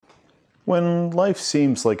When life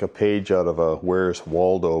seems like a page out of a Where's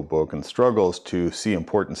Waldo book and struggles to see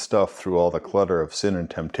important stuff through all the clutter of sin and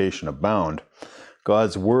temptation abound,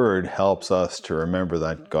 God's Word helps us to remember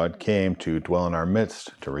that God came to dwell in our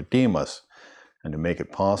midst, to redeem us, and to make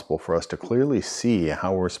it possible for us to clearly see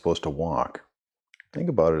how we're supposed to walk. Think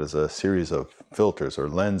about it as a series of filters or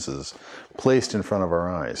lenses placed in front of our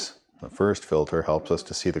eyes. The first filter helps us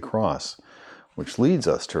to see the cross, which leads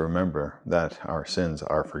us to remember that our sins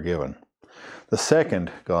are forgiven. The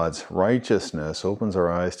second, God's righteousness, opens our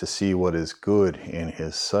eyes to see what is good in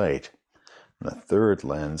His sight. And the third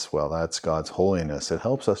lens, well, that's God's holiness. It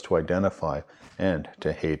helps us to identify and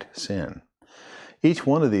to hate sin. Each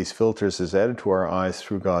one of these filters is added to our eyes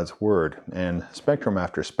through God's Word, and spectrum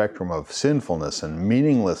after spectrum of sinfulness and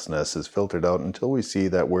meaninglessness is filtered out until we see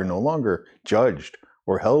that we're no longer judged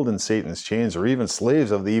or held in Satan's chains or even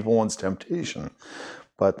slaves of the evil one's temptation,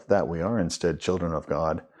 but that we are instead children of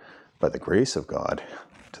God by the grace of God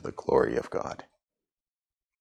to the glory of God.